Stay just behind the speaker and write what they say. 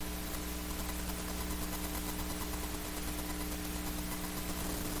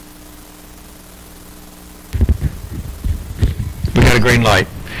green light.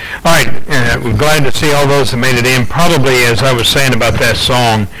 All right, we're glad to see all those that made it in. Probably, as I was saying about that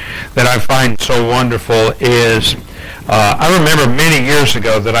song, that I find so wonderful is, I remember many years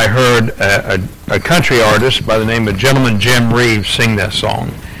ago that I heard a country artist by the name of Gentleman Jim Reeves sing that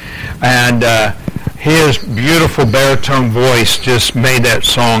song. And his beautiful baritone voice just made that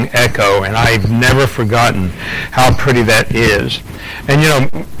song echo, and I've never forgotten how pretty that is. And, you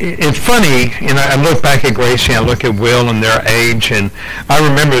know, it's funny, you know, I look back at Gracie, I look at Will and their age, and I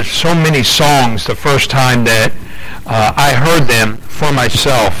remember so many songs the first time that I heard them for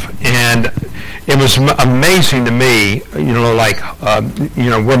myself, and it was amazing to me, you know, like,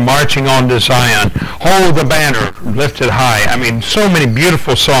 we're marching on to Zion, hold the banner lifted high. I mean, so many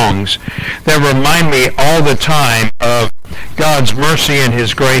beautiful songs that remind me all the time of God's mercy and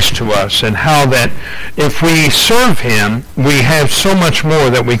His grace to us, and how that if we serve Him, we have so much more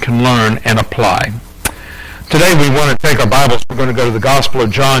that we can learn and apply. Today we want to take our Bibles. We're going to go to the Gospel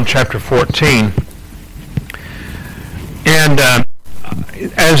of John, chapter 14. And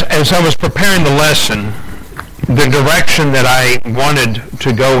as I was preparing the lesson, the direction that I wanted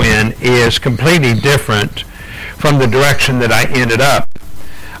to go in is completely different from the direction that I ended up.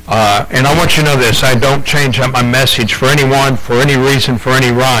 And I want you to know this, I don't change up my message for anyone, for any reason, for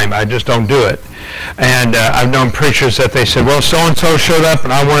any rhyme. I just don't do it. And I've known preachers that they said, well, so-and-so showed up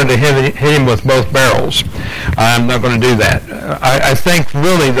and I wanted to hit him with both barrels. I'm not going to do that. I think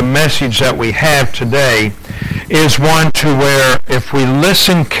really the message that we have today is one to where if we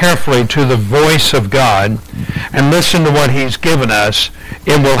listen carefully to the voice of God and listen to what He's given us,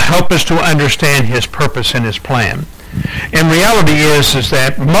 it will help us to understand His purpose and His plan. And reality is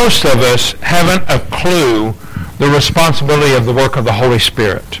that most of us haven't a clue the responsibility of the work of the Holy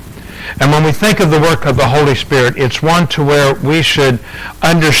Spirit. And when we think of the work of the Holy Spirit, it's one to where we should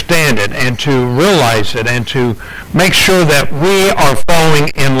understand it and to realize it and to make sure that we are following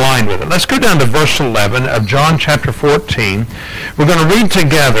in line with it. Let's go down to verse 11 of John chapter 14. We're going to read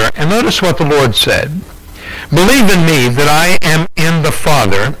together, and notice what the Lord said. Believe in me that I am in the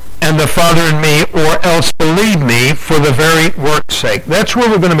Father, and the Father in me, or else believe me for the very work's sake. That's where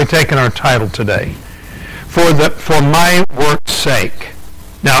we're going to be taking our title today. For my work's sake.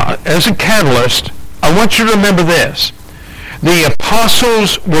 Now, as a catalyst, I want you to remember this. The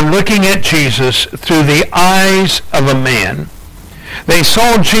apostles were looking at Jesus through the eyes of a man. They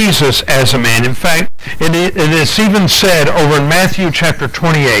saw Jesus as a man. In fact, it is even said over in Matthew chapter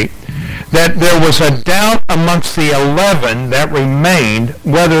 28 that there was a doubt amongst the 11 that remained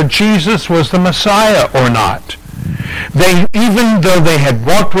whether Jesus was the Messiah or not. Even though they had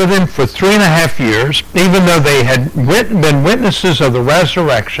walked with Him for 3.5 years, even though they had been witnesses of the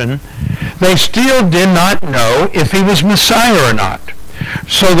resurrection, they still did not know if He was Messiah or not.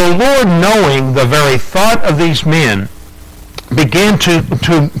 So the Lord, knowing the very thought of these men, began to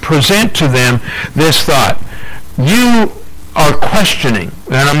present to them this thought. You are questioning.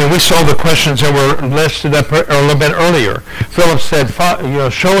 And I mean, we saw the questions that were listed up a little bit earlier. Philip said,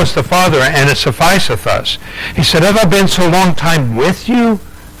 show us the Father, and it sufficeth us. He said, have I been so long time with you,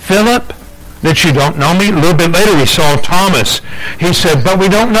 Philip, that you don't know me? A little bit later, we saw Thomas. He said, but we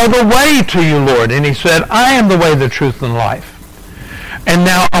don't know the way to you, Lord. And he said, I am the way, the truth, and life. And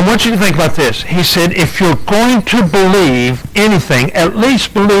now, I want you to think about this. He said, if you're going to believe anything, at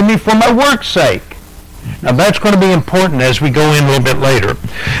least believe me for my work's sake. Now that's going to be important as we go in a little bit later.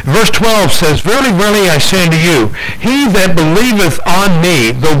 Verse 12 says, Verily, verily, I say unto you, he that believeth on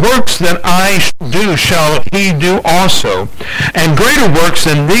me, the works that I do shall he do also, and greater works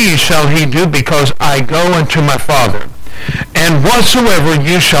than these shall he do, because I go unto my Father. And whatsoever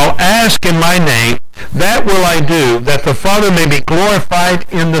you shall ask in my name, that will I do, that the Father may be glorified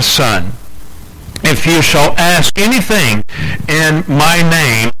in the Son. If you shall ask anything in my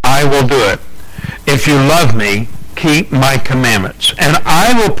name, I will do it. If you love me, keep my commandments. And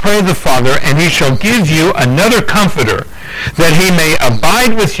I will pray the Father, and he shall give you another comforter, that he may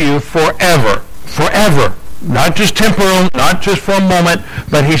abide with you forever. Forever. Not just temporal, not just for a moment,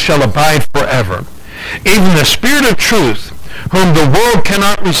 but he shall abide forever. Even the Spirit of truth, whom the world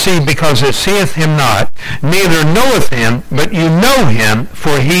cannot receive, because it seeth him not, neither knoweth him, but you know him,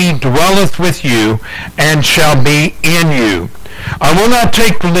 for he dwelleth with you, and shall be in you. I will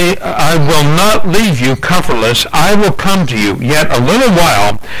not leave you comfortless. I will come to you yet a little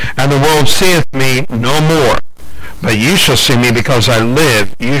while, and the world seeth me no more. But you shall see me, because I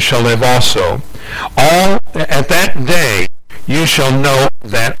live, you shall live also. All at that day you shall know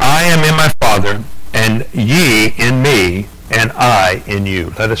that I am in my Father, and ye in me, and I in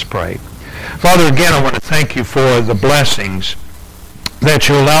you. Let us pray. Father, again, I want to thank you for the blessings that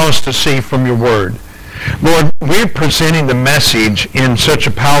you allow us to see from your word. Lord, we're presenting the message in such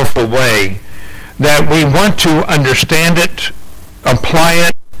a powerful way that we want to understand it, apply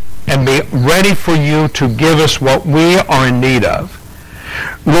it, and be ready for you to give us what we are in need of.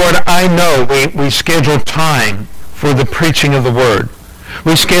 Lord, I know we schedule time for the preaching of the Word.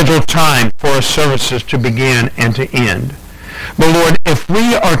 We schedule time for our services to begin and to end. But Lord, if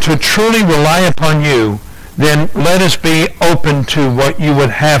we are to truly rely upon you, then let us be open to what you would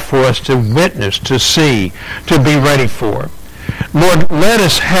have for us to witness, to see, to be ready for. Lord, let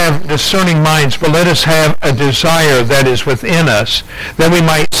us have discerning minds, but let us have a desire that is within us, that we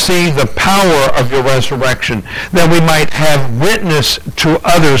might see the power of your resurrection, that we might have witness to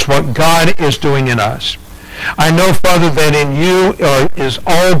others what God is doing in us. I know, Father, that in you is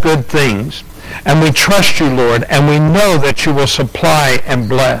all good things, and we trust you, Lord, and we know that you will supply and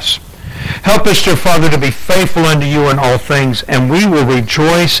bless. Help us, dear Father, to be faithful unto you in all things, and we will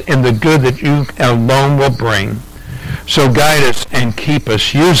rejoice in the good that you alone will bring. So guide us and keep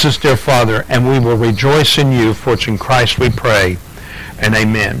us. Use us, dear Father, and we will rejoice in you. For it's in Christ we pray, and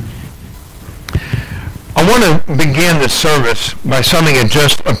amen. I want to begin this service by something that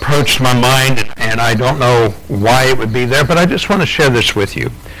just approached my mind, and I don't know why it would be there, but I just want to share this with you.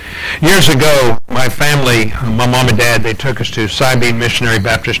 Years ago, my family, my mom and dad, they took us to Sabine Missionary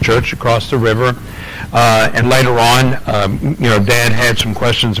Baptist Church across the river. And later on, Dad had some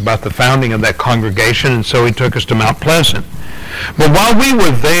questions about the founding of that congregation, and so he took us to Mount Pleasant. But while we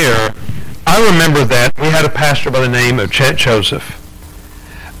were there, I remember that we had a pastor by the name of Chet Joseph.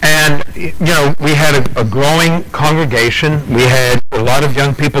 And, we had a growing congregation. We had a lot of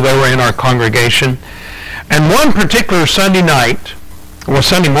young people that were in our congregation. And one particular Sunday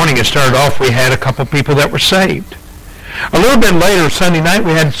morning it started off, we had a couple people that were saved. A little bit later, Sunday night,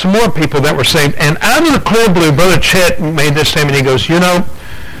 we had some more people that were saved. And out of the clear blue, Brother Chet made this statement. He goes,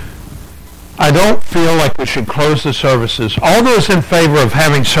 I don't feel like we should close the services. All those in favor of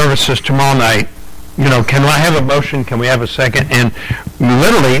having services tomorrow night, can I have a motion? Can we have a second? And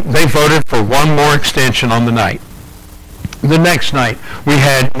literally, they voted for one more extension on the night. The next night, we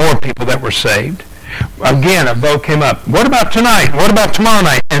had more people that were saved. Again, a vote came up. What about tonight? What about tomorrow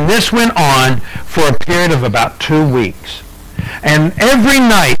night? And this went on for a period of about 2 weeks. And every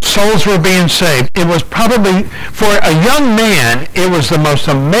night, souls were being saved. It was probably, for a young man, it was the most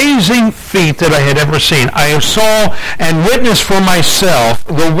amazing feat that I had ever seen. I saw and witnessed for myself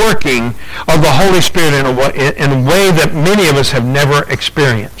the working of the Holy Spirit in a way that many of us have never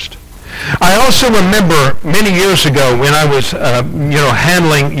experienced. I also remember many years ago when I was,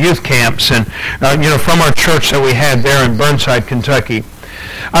 handling youth camps and, from our church that we had there in Burnside, Kentucky.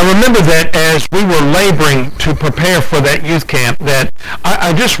 I remember that as we were laboring to prepare for that youth camp, that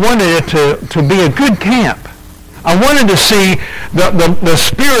I just wanted it to be a good camp. I wanted to see the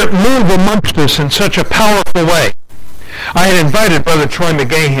Spirit move amongst us in such a powerful way. I had invited Brother Troy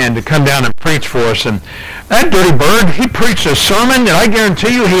McGahan to come down and preach for us, and that dirty bird, he preached a sermon, and I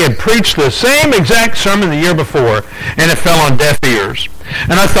guarantee you he had preached the same exact sermon the year before, and it fell on deaf ears.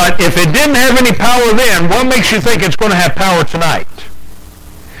 And I thought, if it didn't have any power then, what makes you think it's going to have power tonight?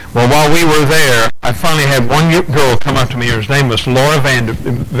 Well, while we were there, I finally had one girl come up to me. Her name was Laura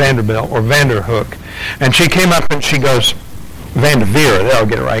Vanderbilt, or Vanderhook, and she came up and she goes, Vanderveer, there, I'll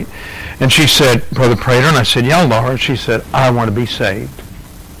get it right. And she said, Brother Prater, and I said, yeah, Laura. She said, I want to be saved.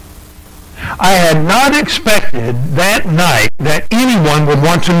 I had not expected that night that anyone would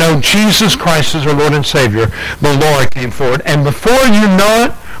want to know Jesus Christ as our Lord and Savior, but Laura came forward. And before you know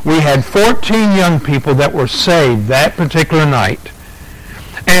it, we had 14 young people that were saved that particular night.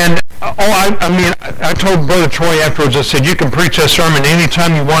 And, I told Brother Troy afterwards, I said, you can preach that sermon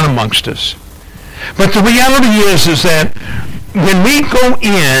anytime you want amongst us. But the reality is that when we go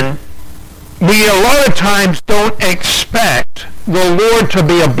in, we a lot of times don't expect the Lord to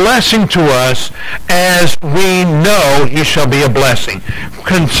be a blessing to us as we know he shall be a blessing.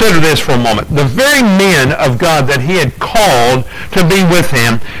 Consider this for a moment. The very men of God that he had called to be with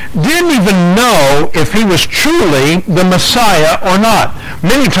him didn't even know if he was truly the Messiah or not.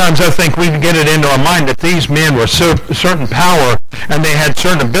 Many times I think we get it into our mind that these men were certain power and they had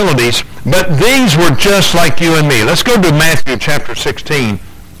certain abilities, but these were just like you and me. Let's go to Matthew chapter 16.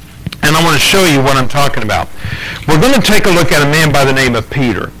 And I want to show you what I'm talking about. We're going to take a look at a man by the name of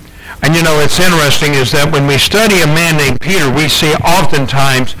Peter. And it's interesting is that when we study a man named Peter, we see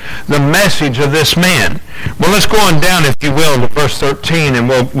oftentimes the message of this man. Well, let's go on down, if you will, to verse 13, and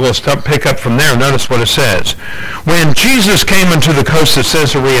we'll pick up from there. Notice what it says. When Jesus came unto the coast of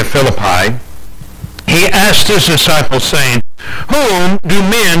Caesarea Philippi, he asked his disciples, saying, Whom do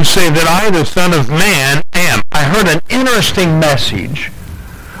men say that I, the Son of Man, am? I heard an interesting message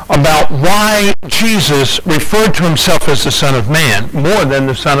about why Jesus referred to himself as the Son of Man more than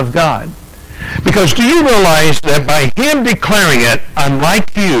the Son of God. Because do you realize that by him declaring it, I'm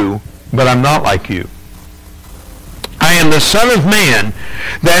like you, but I'm not like you. I am the Son of Man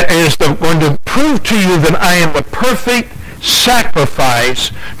that is going to prove to you that I am the perfect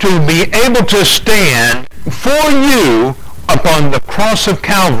sacrifice to be able to stand for you upon the cross of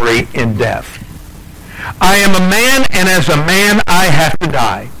Calvary in death. I am a man, and as a man, I have to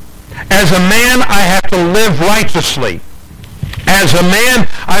die. As a man, I have to live righteously. As a man,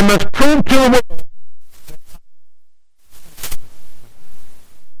 I must prove to the world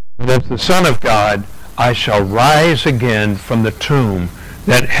that as the Son of God, I shall rise again from the tomb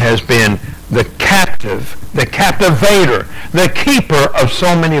that has been the captive, the captivator, the keeper of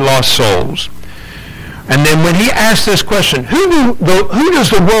so many lost souls. And then when he asked this question, who does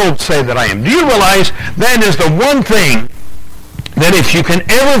the world say that I am? Do you realize that is the one thing that if you can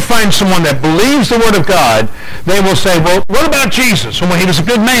ever find someone that believes the Word of God, they will say, well, what about Jesus? Well, he was a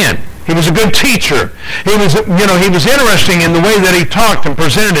good man. He was a good teacher. He was interesting in the way that he talked and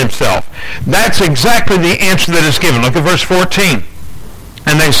presented himself. That's exactly the answer that is given. Look at verse 14.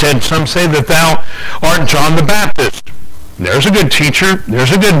 And they said, some say that thou art John the Baptist. There's a good teacher.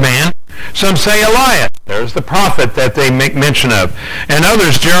 There's a good man. Some say Elias. There's the prophet that they make mention of. And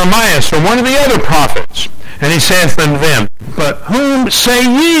others, Jeremiah, or one of the other prophets. And he saith unto them, but whom say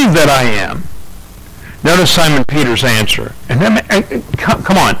ye that I am? Notice Simon Peter's answer. And then,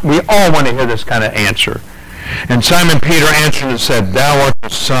 come on, we all want to hear this kind of answer. And Simon Peter answered and said, thou art the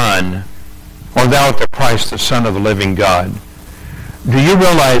Son, or thou art the Christ, the Son of the living God. Do you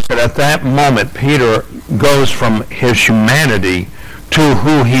realize that at that moment Peter goes from his humanity to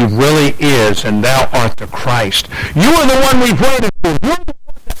who he really is, and thou art the Christ. You are the one we've waited for. You're the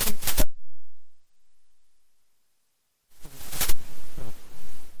one that we've...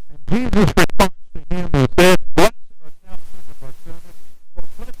 And Jesus responds to him and says, blessed art thou, son of Barjonas, for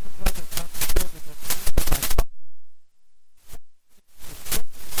flesh and blood hath not revealed it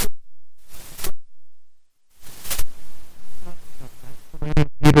unto thee,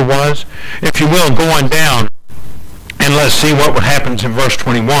 Peter was. If you will, go on down. And let's see what happens in verse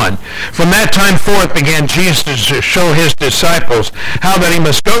 21. From that time forth began Jesus to show his disciples how that he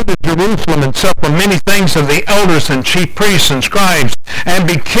must go to Jerusalem and suffer many things of the elders and chief priests and scribes, and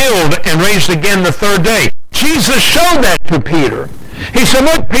be killed and raised again the third day. Jesus showed that to Peter. He said,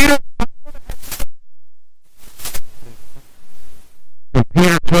 look, Peter. And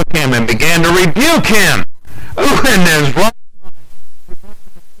Peter took him and began to rebuke him. Oh, and there's right.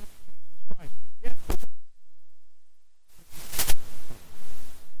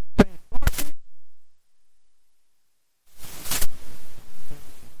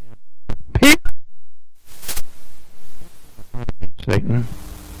 Satan.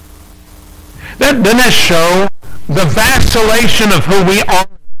 Doesn't that show the vacillation of who we are?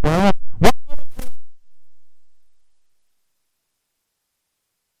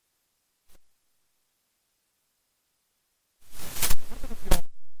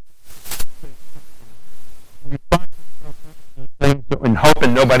 And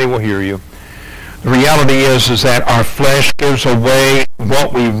hoping nobody will hear you. The reality is that our flesh gives away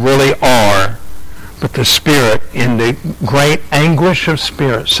what we really are. But the Spirit, in the great anguish of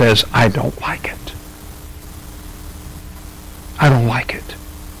spirit, says, I don't like it. I don't like it.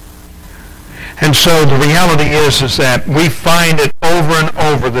 And so the reality is that we find it over and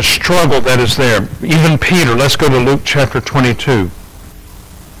over, the struggle that is there. Even Peter, let's go to Luke chapter 22.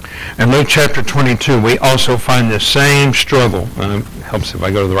 In Luke chapter 22, we also find the same struggle. It helps if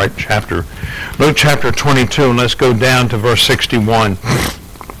I go to the right chapter. Luke chapter 22, and let's go down to verse 61.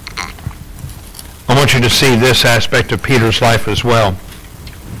 I want you to see this aspect of Peter's life as well.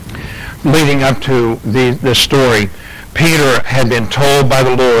 Leading up to this story, Peter had been told by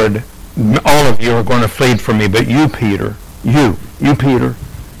the Lord, all of you are going to flee from me, but you, Peter, you, Peter,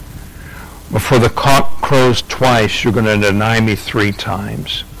 before the cock crows twice, you're going to deny me 3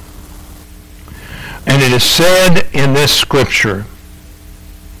 times. And it is said in this scripture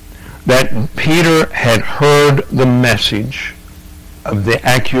that Peter had heard the message of the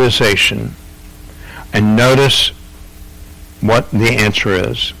accusation. And notice what the answer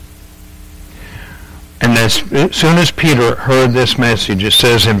is. And as soon as Peter heard this message, it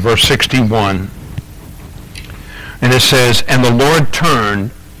says in verse 61, and it says, and the Lord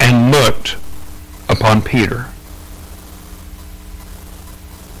turned and looked upon Peter.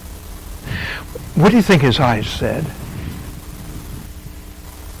 What do you think his eyes said?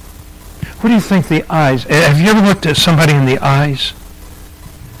 What do you think the eyes... Have you ever looked at somebody in the eyes?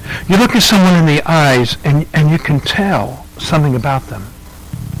 You look at someone in the eyes and you can tell something about them.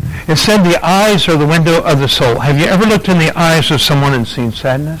 It said the eyes are the window of the soul. Have you ever looked in the eyes of someone and seen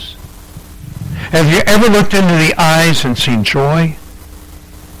sadness? Have you ever looked into the eyes and seen joy?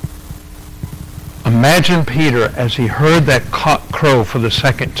 Imagine Peter as he heard that cock crow for the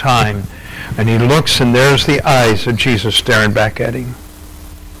second time, and he looks and there's the eyes of Jesus staring back at him.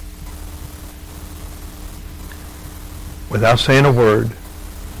 Without saying a word,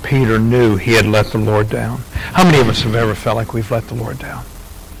 Peter knew he had let the Lord down. How many of us have ever felt like we've let the Lord down?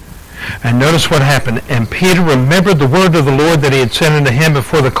 And notice what happened. And Peter remembered the word of the Lord that he had said unto him,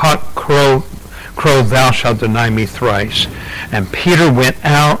 before the cock crow, thou shalt deny me thrice. And Peter went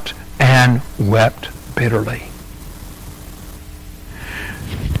out and wept bitterly.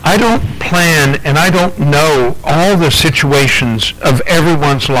 I don't plan and I don't know all the situations of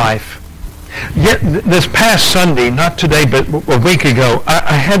everyone's life. Yet this past Sunday, not today, but a week ago,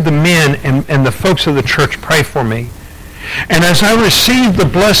 I had the men and the folks of the church pray for me. And as I received the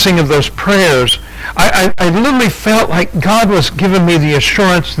blessing of those prayers, I literally felt like God was giving me the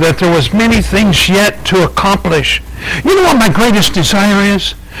assurance that there was many things yet to accomplish. You know what my greatest desire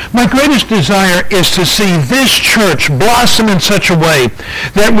is? My greatest desire is to see this church blossom in such a way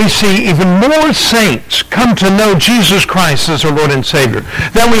that we see even more saints come to know Jesus Christ as our Lord and Savior.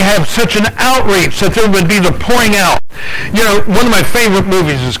 That we have such an outreach that there would be the pouring out. You know, one of my favorite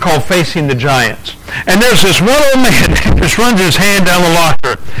movies is called Facing the Giants. And there's this one old man that just runs his hand down the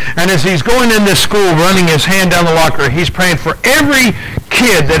locker. And as he's going in this school, running his hand down the locker, he's praying for every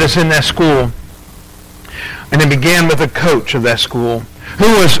kid that is in that school. And it began with a coach of that school who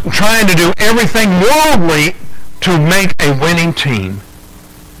was trying to do everything worldly to make a winning team.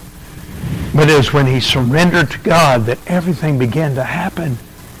 But it was when he surrendered to God that everything began to happen.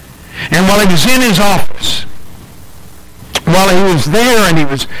 And while he was in his office, while he was there and he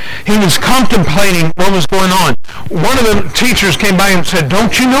was contemplating what was going on, one of the teachers came by and said,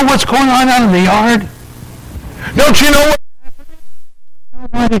 "Don't you know what's going on out in the yard? Don't you know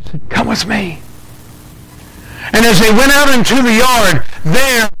what's happening?" He said, "Come with me." And as they went out into the yard,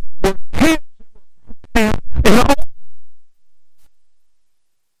 there were kids in all.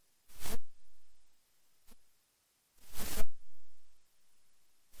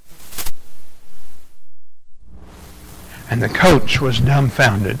 And the coach was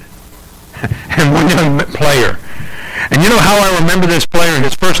dumbfounded. And one young player. And you know how I remember this player?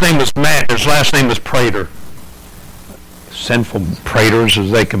 His first name was Matt. His last name was Prater. Sinful praters as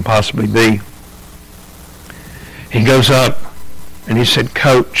they can possibly be. He goes up and he said,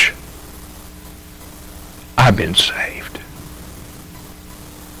 "Coach, I've been saved."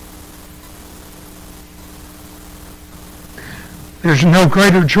 There's no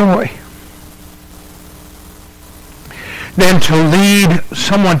greater joy than to lead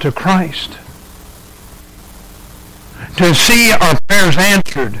someone to Christ, to see our prayers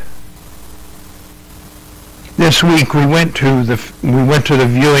answered. This week we went to the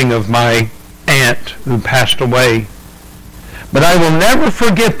viewing of my aunt who passed away. But I will never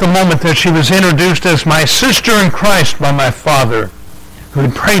forget the moment that she was introduced as my sister in Christ by my father, who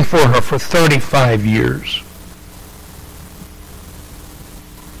had prayed for her for 35 years.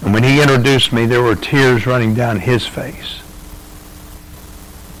 And when he introduced me, there were tears running down his face.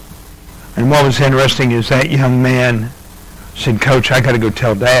 And what was interesting is that young man said, "Coach, I got to go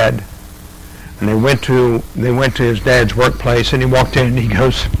tell Dad." And they went to his dad's workplace, and he walked in and he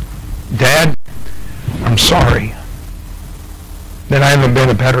goes, "Dad, I'm sorry that I haven't been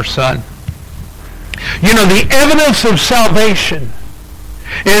a better son." You know, the evidence of salvation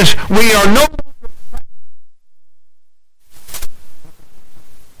is we are no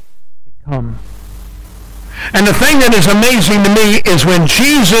longer. And the thing that is amazing to me is when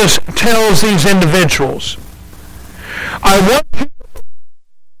Jesus tells these individuals, "I want you to..."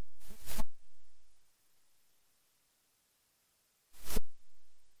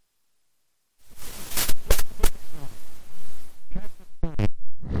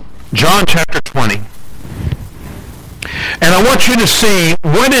 John chapter 20. And I want you to see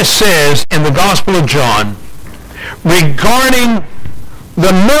what it says in the Gospel of John regarding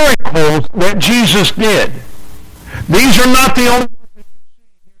the miracles that Jesus did. These are not the only ones that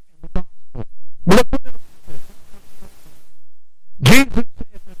you see here in the Gospel. Jesus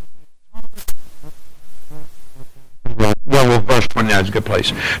said, well, verse 29 is a good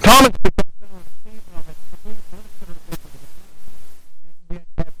place. Thomas,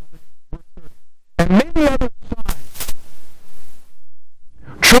 and many other signs,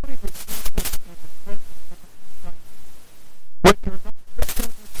 truly, which are not written.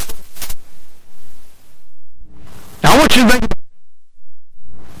 Now I want you to think about that.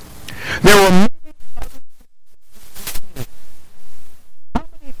 There were many other things. How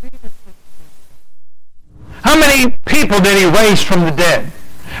many people people did he raise from the dead?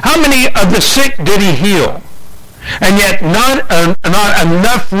 How many of the sick did he heal? And yet not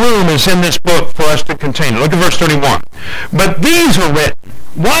enough room is in this book for us to contain it. Look at verse 31. But these are written.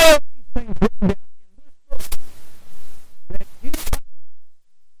 Why are these things written down in this book? That you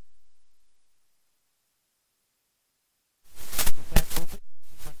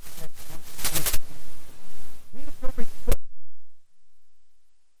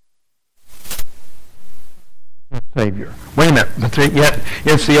Savior. Wait a minute, but yet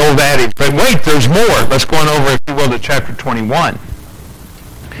it's the old adage. But wait, there's more. Let's go on over, if you will, to chapter 21.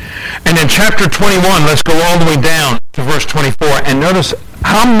 And in chapter 21, let's go all the way down to verse 24, and notice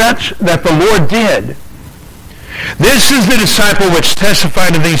how much that the Lord did. This is the disciple which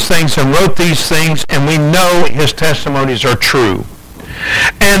testified of these things and wrote these things, and we know his testimonies are true.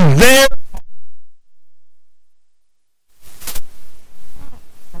 And there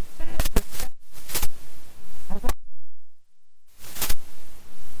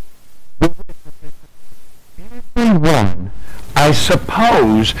one, I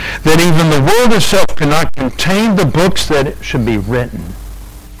suppose that even the world itself cannot contain the books that should be written.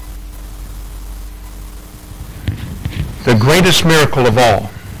 The greatest miracle of all.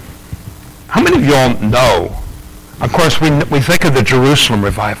 How many of you all know? Of course, we think of the Jerusalem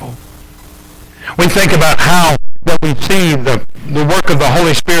revival. We think about how that we see the work of the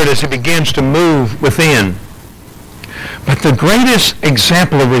Holy Spirit as he begins to move within. But the greatest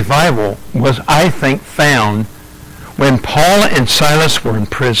example of revival was, I think, found when Paul and Silas were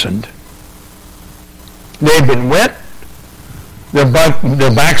imprisoned. They had been wet. Their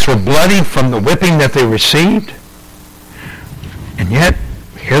backs were bloody from the whipping that they received. And yet,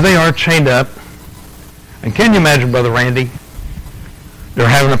 here they are chained up. And can you imagine, Brother Randy? They're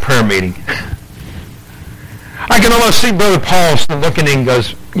having a prayer meeting. I can almost see Brother Paul looking in and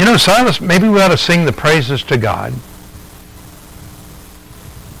goes, you know, Silas, maybe we ought to sing the praises to God.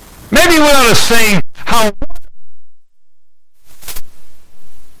 Maybe we ought to sing how...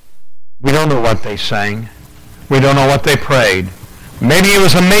 We don't know what they sang. We don't know what they prayed. Maybe it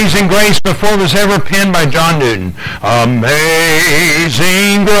was Amazing Grace before it was ever penned by John Newton. Amazing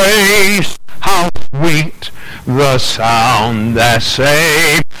grace, how sweet the sound that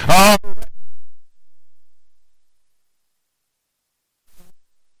saved a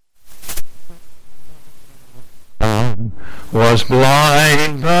was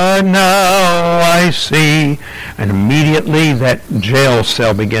blind, but now I see. And immediately that jail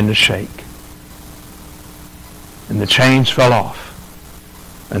cell began to shake. And the chains fell off.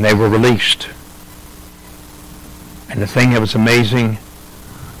 And they were released. And the thing that was amazing,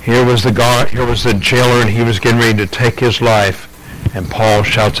 here was the guard, here was the jailer, and he was getting ready to take his life. And Paul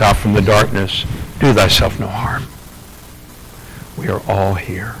shouts out from the darkness, do thyself no harm. We are all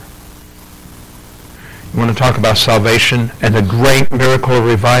here. You want to talk about salvation and the great miracle of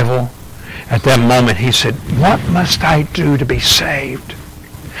revival? At that moment, he said, what must I do to be saved?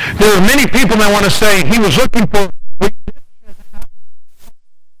 There are many people that want to say he was looking for redemption.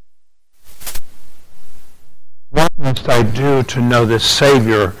 What must I do to know this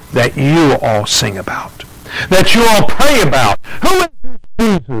Savior that you all sing about, that you all pray about? Who is this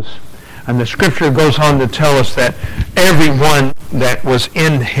Jesus? And the Scripture goes on to tell us that everyone that was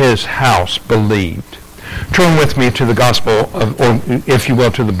in his house believed. Turn with me to the Gospel of, or if you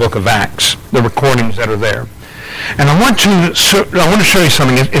will, to the book of Acts, the recordings that are there. And I want to show you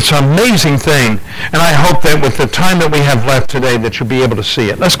something. It's an amazing thing, and I hope that with the time that we have left today that you'll be able to see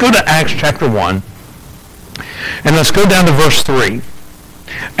it. Let's go to Acts chapter 1, and let's go down to verse 3.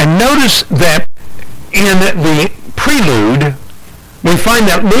 And notice that in the prelude, we find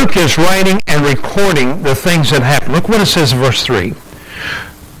that Luke is writing and recording the things that happened. Look what it says in verse 3.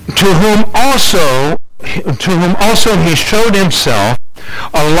 To whom also he showed himself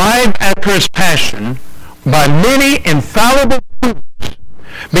alive after his passion by many infallible proofs,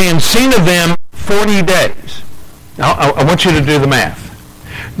 being seen of them 40 days. Now, I want you to do the math.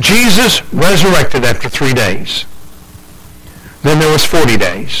 Jesus resurrected after 3 days. Then there was 40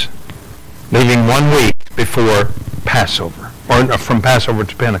 days, leaving 1 week before Passover, or from Passover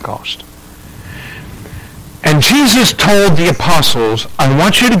to Pentecost. And Jesus told the apostles, I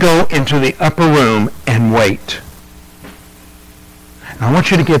want you to go into the upper room and wait. And I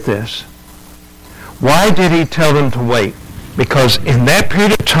want you to get this. Why did he tell them to wait? Because in that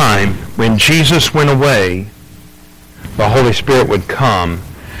period of time, when Jesus went away, the Holy Spirit would come.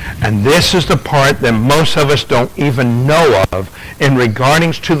 And this is the part that most of us don't even know of in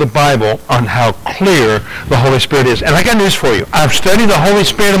regarding to the Bible on how clear the Holy Spirit is. And I got news for you. I've studied the Holy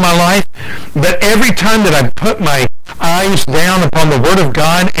Spirit in my life, But every time that I put my eyes down upon the Word of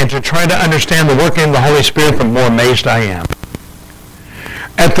God and to try to understand the working of the Holy Spirit, the more amazed I am.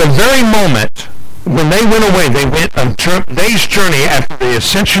 At the very moment when they went away, they went a day's journey after the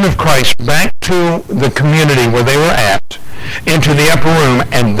ascension of Christ back to the community where they were at, into the upper room,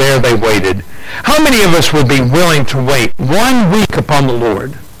 and there they waited. How many of us would be willing to wait 1 week upon the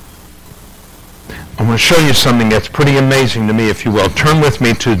Lord? I want to show you something that's pretty amazing to me, if you will. Turn with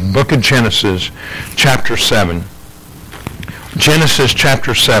me to the book of Genesis, chapter 7. Genesis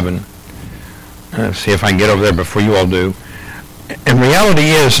chapter 7. Let's see if I can get over there before you all do. And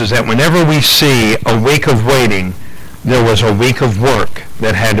reality is that whenever we see a week of waiting, there was a week of work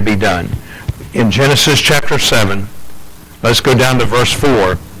that had to be done. In Genesis chapter 7, let's go down to verse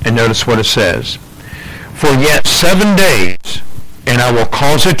 4 and notice what it says. For yet 7 days, and I will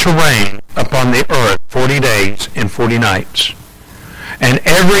cause it to rain upon the earth 40 days and 40 nights. And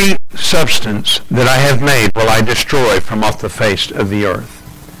every substance that I have made will I destroy from off the face of the earth.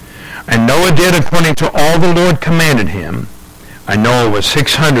 And Noah did according to all the Lord commanded him. And Noah was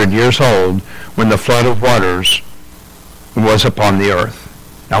 600 years old when the flood of waters was upon the earth.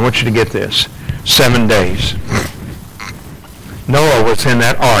 Now I want you to get this. 7 days. Noah was in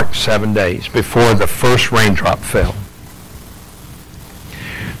that ark 7 days before the first raindrop fell.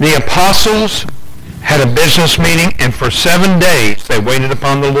 The apostles had a business meeting, and for 7 days they waited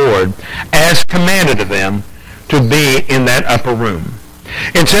upon the Lord as commanded of them to be in that upper room.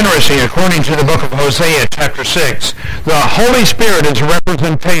 It's interesting, according to the book of Hosea, chapter 6, the Holy Spirit is a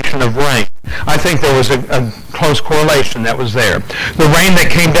representation of rain. I think there was a close correlation that was there. The rain that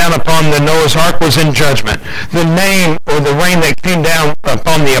came down upon the Noah's Ark was in judgment. The name, or the rain that came down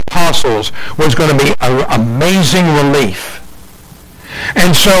upon the apostles, was going to be an amazing relief.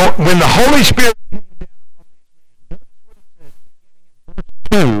 And so, when the Holy Spirit came down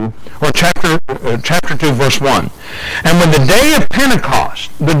upon 2, or chapter 2, verse 1. And when the day of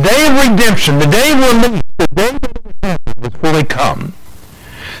Pentecost, the day of redemption, the day of release, the day that was fully come,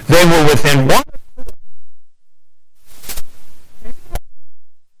 they were within one.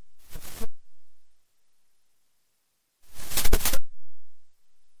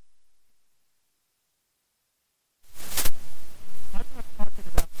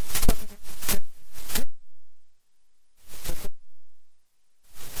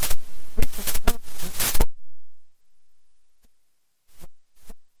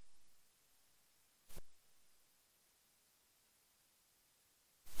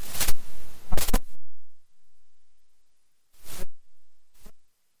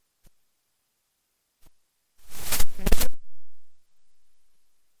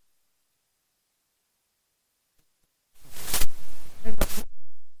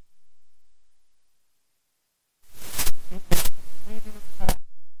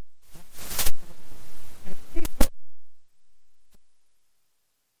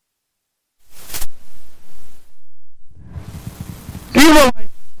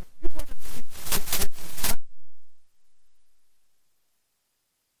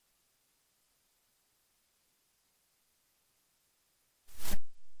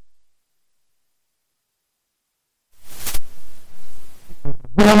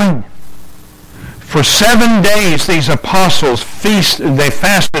 For 7 days, these apostles they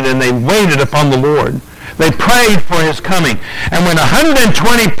fasted and they waited upon the Lord. They prayed for his coming. And when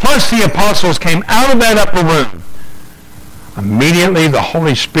 120 plus the apostles came out of that upper room, immediately the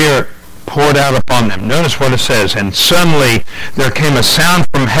Holy Spirit poured out upon them. Notice what it says. And suddenly there came a sound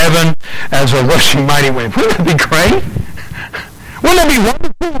from heaven as a rushing mighty wind. Wouldn't that be great? Wouldn't that be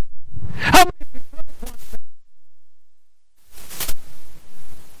wonderful? How many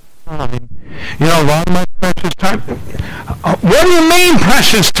You know, Lord, my precious time. What do you mean,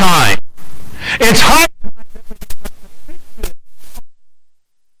 precious time? It's high time that we fix it.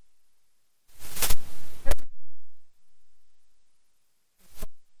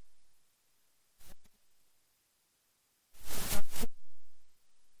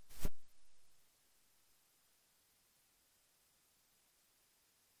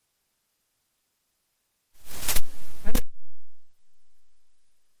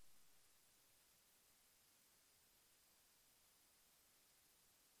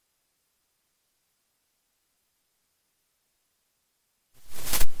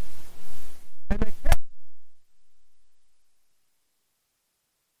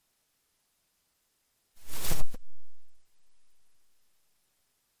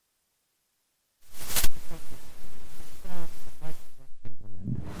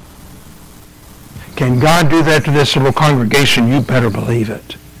 Can God do that to this little congregation? You better believe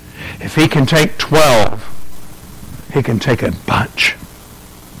it. If he can take 12, he can take a bunch.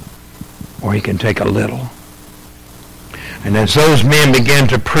 or he can take a little. And as those men began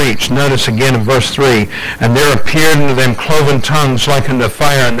to preach, notice again in verse 3, and there appeared unto them cloven tongues like unto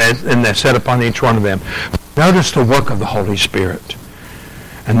fire, and they set upon each one of them. Notice the work of the Holy Spirit.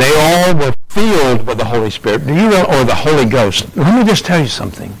 And they all were filled with the Holy Spirit, or the Holy Ghost. Let me just tell you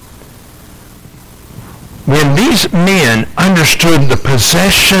something. When these men understood the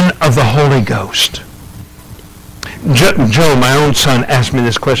possession of the Holy Ghost, Joe, my own son, asked me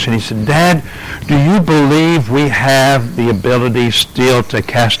this question. He said, Dad, do you believe we have the ability still to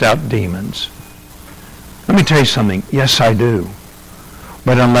cast out demons? Let me tell you something. Yes, I do.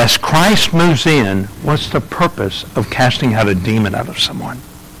 But unless Christ moves in, what's the purpose of casting out a demon out of someone?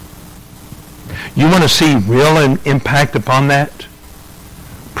 You want to see real impact upon that?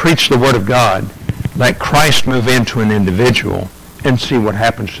 Preach the Word of God. Let Christ move into an individual and see what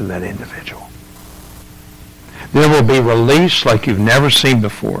happens to that individual. There will be release like you've never seen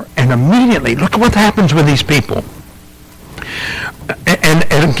before. And immediately, look at what happens with these people. And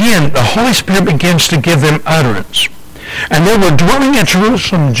again, the Holy Spirit begins to give them utterance. And there were dwelling at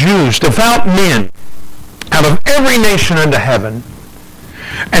Jerusalem Jews, devout men, out of every nation under heaven.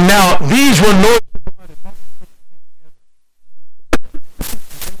 And now these were Lord.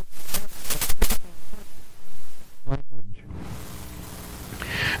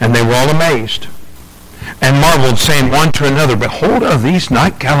 And they were all amazed and marveled, saying one to another, Behold, are these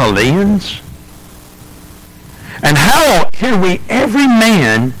not Galileans? And how hear we every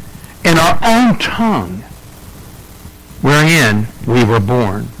man in our own tongue wherein we were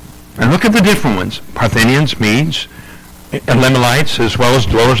born? And look at the different ones. Parthians, Medes, Elamites, as well as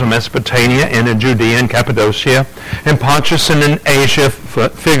dwellers of Mesopotamia and in Judea and Cappadocia, and Pontus and in Asia,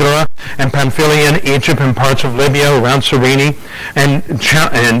 Phrygia and Pamphylia and Egypt and parts of Libya around Cyrene,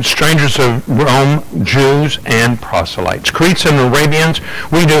 and strangers of Rome, Jews and proselytes. Cretes and Arabians,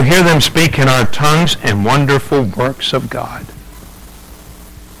 we do hear them speak in our tongues and wonderful works of God.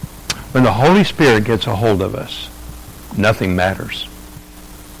 When the Holy Spirit gets a hold of us, nothing matters.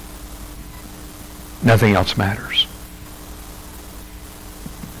 Nothing else matters.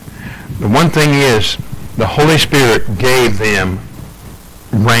 The one thing is, the Holy Spirit gave them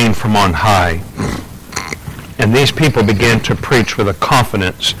rain from on high. And these people began to preach with a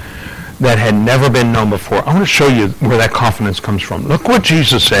confidence that had never been known before. I want to show you where that confidence comes from. Look what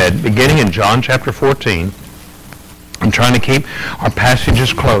Jesus said, beginning in John chapter 14. I'm trying to keep our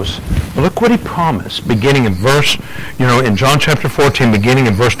passages close. But look what he promised, beginning in in John chapter 14, beginning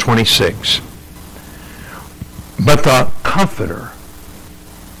in verse 26. But the Comforter,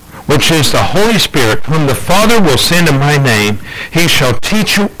 which is the Holy Spirit, whom the Father will send in my name, he shall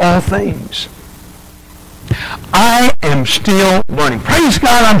teach you all things. I am still learning. Praise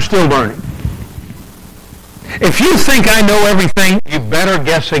God, I'm still learning. If you think I know everything, you better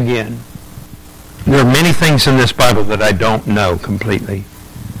guess again. There are many things in this Bible that I don't know completely.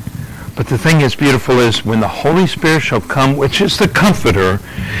 But the thing that's beautiful is when the Holy Spirit shall come, which is the Comforter,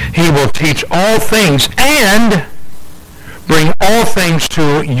 he will teach all things and bring all things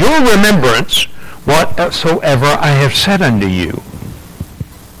to your remembrance whatsoever I have said unto you.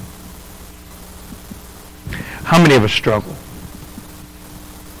 How many of us struggle?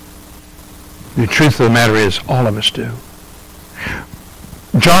 The truth of the matter is, all of us do.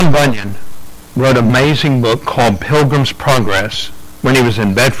 John Bunyan wrote an amazing book called Pilgrim's Progress when he was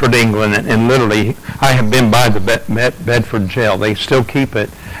in Bedford, England, and literally, I have been by the Bedford jail. They still keep it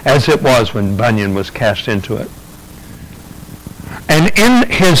as it was when Bunyan was cast into it. And in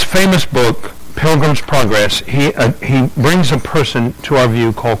his famous book, Pilgrim's Progress, he brings a person to our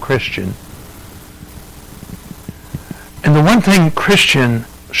view called Christian. And the one thing Christian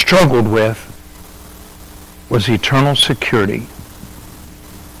struggled with was eternal security.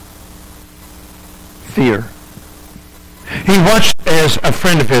 Fear. He watched as a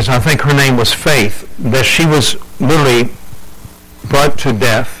friend of his, I think her name was Faith, that she was literally brought to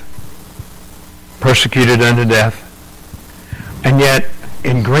death, persecuted unto death. And yet,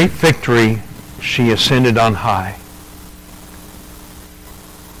 in great victory, she ascended on high.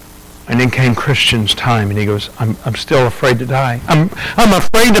 And then came Christian's time, and he goes, I'm still afraid to die. I'm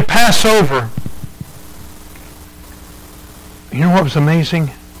afraid to pass over. You know what was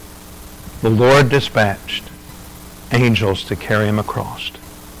amazing? The Lord dispatched angels to carry him across.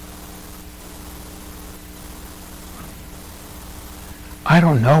 I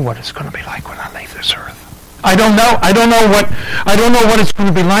don't know what it's going to be like when I leave this earth. I don't know what it's going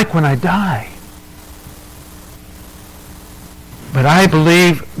to be like when I die. But I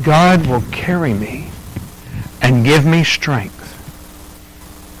believe God will carry me and give me strength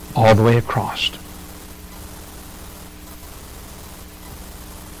all the way across.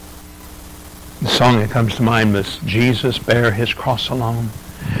 The song that comes to mind was Jesus bear his cross alone,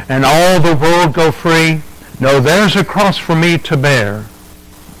 and all the world go free. No, there's a cross for me to bear.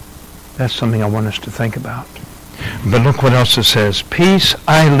 That's something I want us to think about. But look what else it says. Peace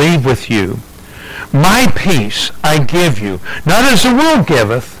I leave with you. My peace I give you. Not as the world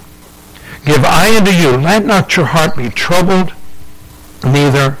giveth, give I unto you. Let not your heart be troubled,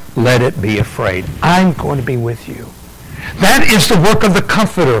 neither let it be afraid. I'm going to be with you. That is the work of the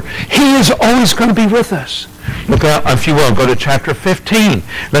Comforter. He is always going to be with us. Look out, if you will, go to chapter 15.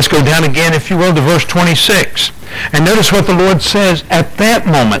 Let's go down again, if you will, to verse 26. And notice what the Lord says at that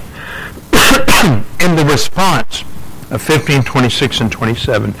moment in the response of 15, 26, and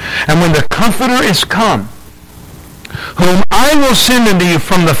 27. And when the Comforter is come, whom I will send unto you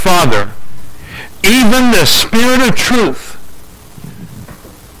from the Father, even the Spirit of truth.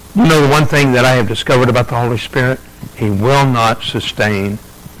 You know the one thing that I have discovered about the Holy Spirit? He will not sustain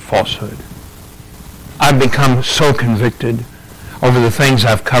falsehood. I've become so convicted over the things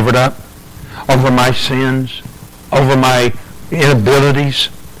I've covered up, over my sins, over my inabilities.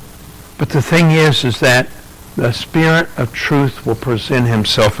 But the thing is that the Spirit of truth will present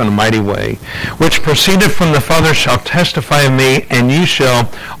himself in a mighty way, which proceeded from the Father shall testify of me, and you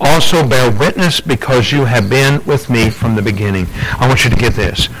shall also bear witness, because you have been with me from the beginning. I want you to get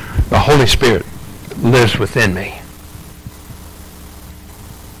this. The Holy Spirit lives within me.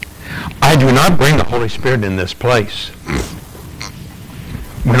 I do not bring the Holy Spirit in this place.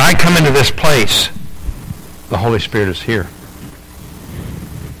 When I come into this place, the Holy Spirit is here.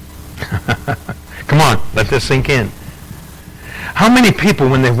 Come on, let this sink in. How many people,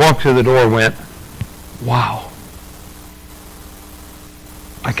 when they walked through the door, went, wow,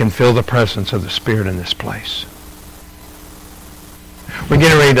 I can feel the presence of the Spirit in this place. We're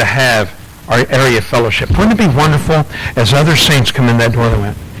getting ready to have our area of fellowship. Wouldn't it be wonderful as other saints come in that door, they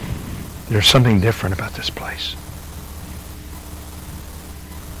went, there's something different about this place.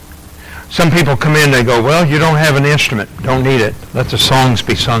 Some people come in and they go, well, you don't have an instrument. Don't need it. Let the songs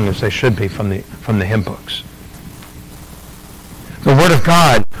be sung as they should be from the hymn books. The Word of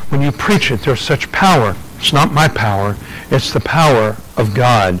God, when you preach it, there's such power. It's not my power. It's the power of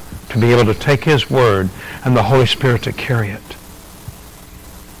God to be able to take His Word and the Holy Spirit to carry it.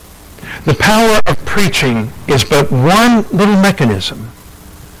 The power of preaching is but one little mechanism.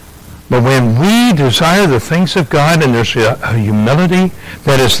 But when we desire the things of God and there's a humility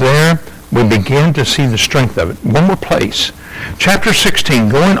that is there, we begin to see the strength of it. One more place. Chapter 16,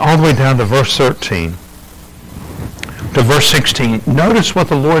 going all the way down to verse 13. To verse 16. Notice what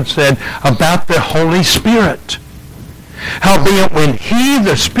the Lord said about the Holy Spirit. Howbeit when He,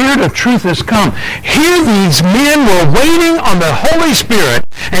 the Spirit of truth, is come, here these men were waiting on the Holy Spirit,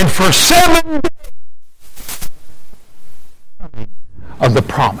 and for 7 days of the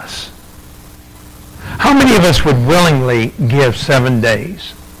promise. How many of us would willingly give 7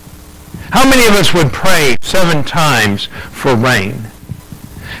 days? How many of us would pray 7 times for rain?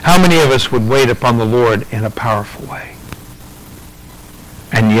 How many of us would wait upon the Lord in a powerful way?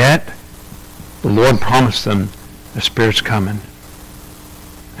 And yet, the Lord promised them, the Spirit's coming.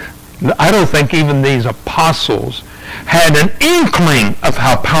 I don't think even these apostles had an inkling of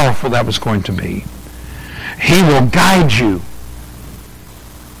how powerful that was going to be. He will guide you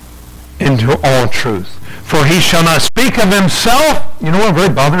into all truth. For He shall not speak of Himself. You know what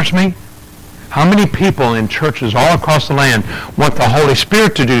really bothers me? How many people in churches all across the land want the Holy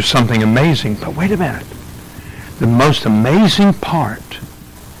Spirit to do something amazing? But wait a minute. The most amazing part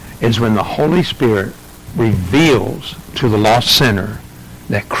is when the Holy Spirit reveals to the lost sinner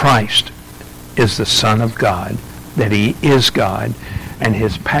that Christ is the Son of God, that He is God, and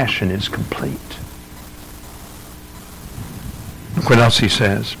His passion is complete. Look what else He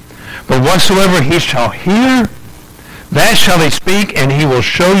says. But whatsoever He shall hear, that shall He speak, and He will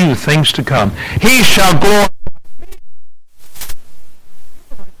show you things to come. He shall glorify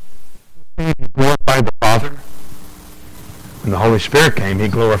the Father. When the Holy Spirit came, He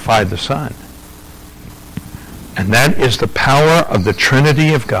glorified the Son. And that is the power of the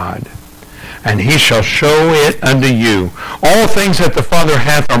Trinity of God. And He shall show it unto you. All things that the Father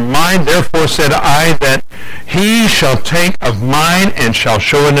hath are mine, therefore said I that He shall take of mine and shall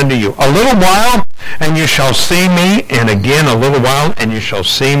show it unto you. A little while, and you shall see me, and again a little while, and you shall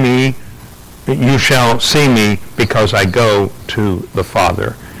see me. You shall see me, because I go to the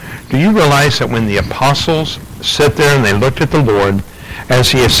Father. Do you realize that when the apostles sat there and they looked at the Lord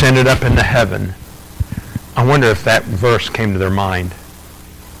as He ascended up into heaven, I wonder if that verse came to their mind.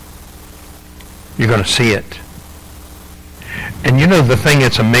 You're going to see it. And you know the thing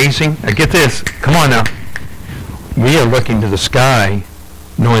that's amazing? Now get this. Come on now. We are looking to the sky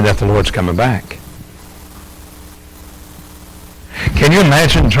knowing that the Lord's coming back. Can you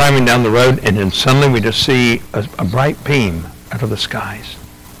imagine driving down the road and then suddenly we just see a bright beam out of the skies?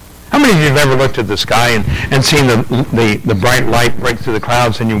 How many of you have ever looked at the sky and seen the bright light break through the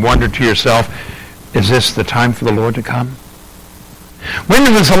clouds and you wonder to yourself, is this the time for the Lord to come?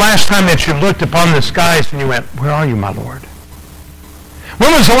 When was the last time that you looked upon the skies and you went, where are you, my Lord?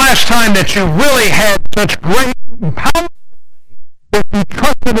 When was the last time that you really had such great and powerful faith that you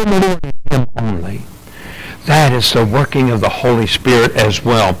trusted in the Lord and Him only? That is the working of the Holy Spirit as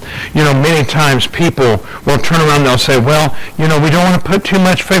well. You know, many times people will turn around and they'll say, well, you know, we don't want to put too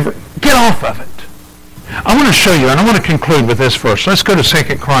much favor. Get off of it. I want to show you, and I want to conclude with this verse. Let's go to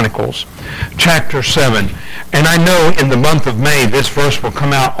 2 Chronicles chapter 7. And I know in the month of May this verse will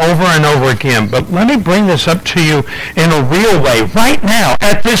come out over and over again, but let me bring this up to you in a real way right now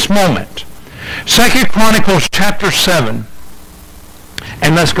at this moment. 2 Chronicles chapter 7,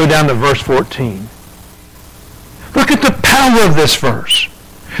 and let's go down to verse 14. Look at the power of this verse,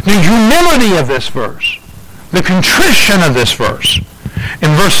 the humility of this verse, the contrition of this verse.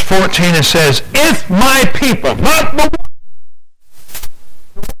 In verse 14 it says, if my people, not the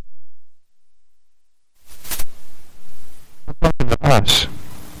us,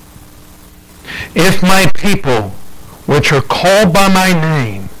 if my people, which are called by my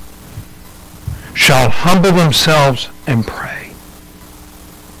name, shall humble themselves and pray.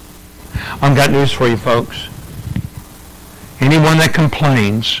 I've got news for you folks. Anyone that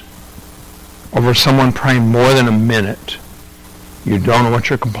complains over someone praying more than a minute, you don't know what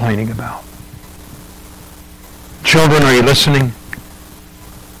you're complaining about. Children, are you listening?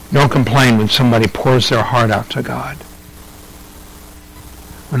 Don't complain when somebody pours their heart out to God.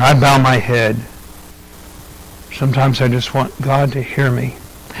 When I bow my head, sometimes I just want God to hear me.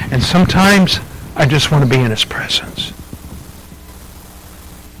 And sometimes I just want to be in His presence.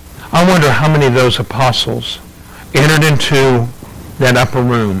 I wonder how many of those apostles entered into that upper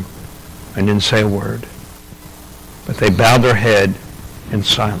room and didn't say a word. But they bowed their head in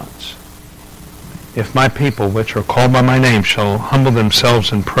silence. If my people, which are called by my name, shall humble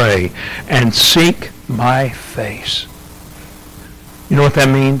themselves and pray and seek my face. You know what that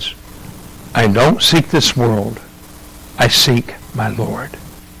means? I don't seek this world. I seek my Lord.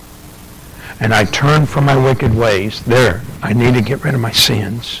 And I turn from my wicked ways. There, I need to get rid of my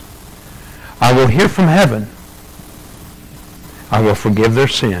sins. I will hear from heaven. I will forgive their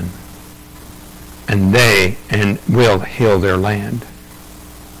sin, and will heal their land.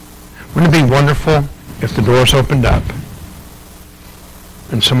 Wouldn't it be wonderful if the doors opened up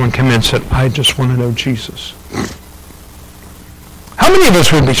and someone came in and said, I just want to know Jesus? How many of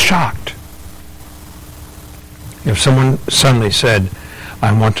us would be shocked if someone suddenly said,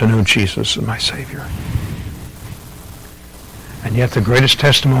 I want to know Jesus as my Savior? And yet the greatest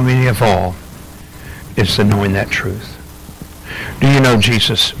testimony of all is the knowing that truth. Do you know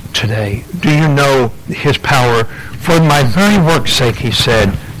Jesus today? Do you know His power? For my very work's sake, He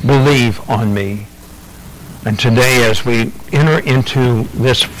said, believe on me. And today, as we enter into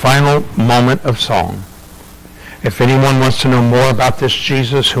this final moment of song, if anyone wants to know more about this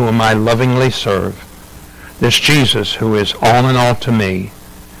Jesus whom I lovingly serve, this Jesus who is all in all to me,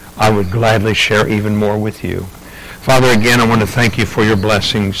 I would gladly share even more with you. Father, again, I want to thank you for your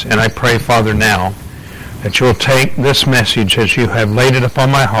blessings. And I pray, Father, now, that you'll take this message as you have laid it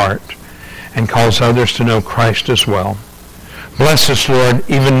upon my heart and cause others to know Christ as well. Bless us, Lord,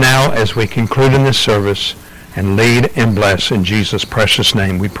 even now as we conclude in this service, and lead and bless in Jesus' precious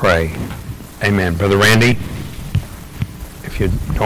name we pray. Amen. Brother Randy, if you don't